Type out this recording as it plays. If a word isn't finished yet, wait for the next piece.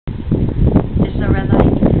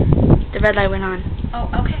red light went on. Oh,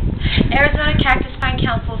 okay. Arizona Cactus Pine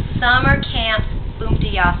Council Summer Camp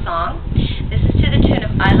Boom-de-ya song. This is to the tune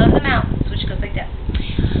of I Love the Mountains, which goes like this.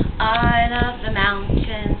 I love the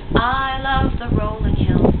mountains, I love the rolling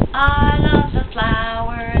hills, I love the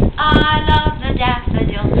flowers, I love the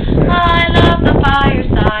daffodils, I love the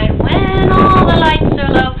fireside when all the lights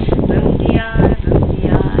are low. Boom-de-ya,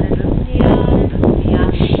 boom-de-ya, boom-de-ya,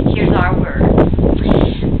 boom-de-ya. Here's our words.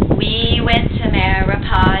 We went to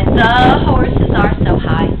Marapai, the horses are so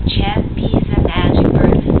high, Cheppy's a magic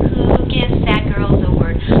bird, who gives sad girls a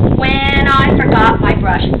word. When I forgot my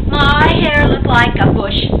brush, my hair looked like a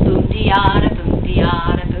bush. Boom-de-ya,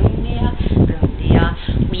 boom-de-ya, boom-de-ya, boom-de-ya.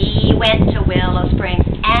 We went to Willow Springs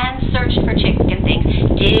and searched for chicken things.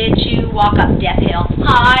 Did you walk up Death Hill?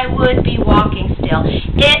 I would be walking still.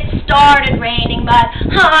 It started raining, but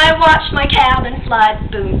I watched my cabin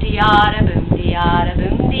flood. Boom-de-ya, boom-de-ya,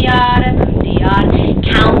 boom-de-ya, boom-de-ya.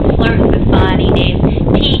 Counselors with funny names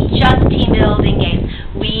teach us team building games.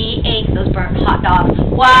 We ate those burnt hot dogs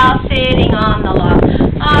while sitting on the log.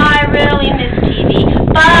 I really miss TV,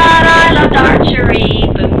 but I loved archery.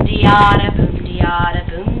 Boom-de-ya, boom-de-ya,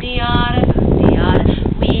 boom-de-ya, boom-de-ya.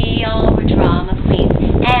 We all were drama queens,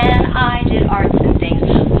 and I did arts and things.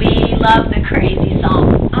 We loved the crazy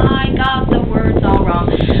song. I got the words all wrong.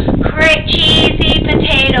 Cheesy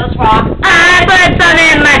potatoes rock. I put some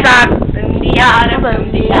in my sock. Boom-de-ya,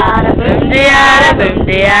 boom-de-ya, boom-de-ya,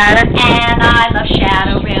 boom-de-ya. And I love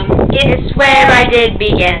Shadow Rim. It's where I did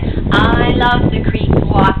begin. I love the creek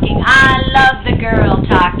walking. I love the girl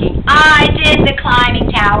talking. I did the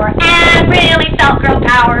climbing tower and really felt girl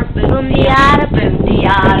power. Boom-de-ya,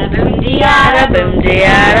 boom-de-ya, boom-de-ya,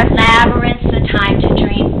 boom-de-ya. Labyrinth's the time to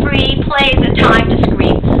dream. Free play's the time to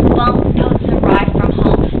scream. Bunk goats arrived from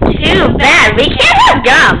home. Too bad, we can't have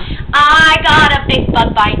gum. I got a big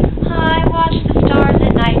bug bite. I watched the stars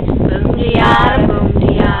at night. Boom-de-ya,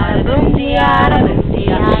 boom-de-ya, boom-de-ya,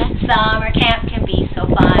 boom-de-ya. Summer camp can be so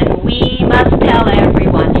fun. We must tell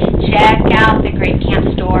everyone. Check out the great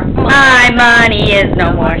camp store. My money is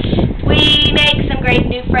no more. We make some great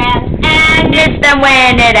new friends And miss them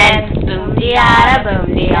when it ends. Boom-de-ya,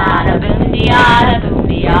 boom-de-ya, boom-de-ya,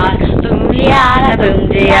 boom-de-ya, Boom-de-ya,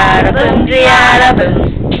 boom-de-ya, boom-de-ya, boom.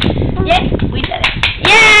 Yay, we did it.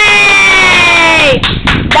 Yay!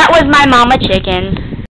 That was my mama chicken.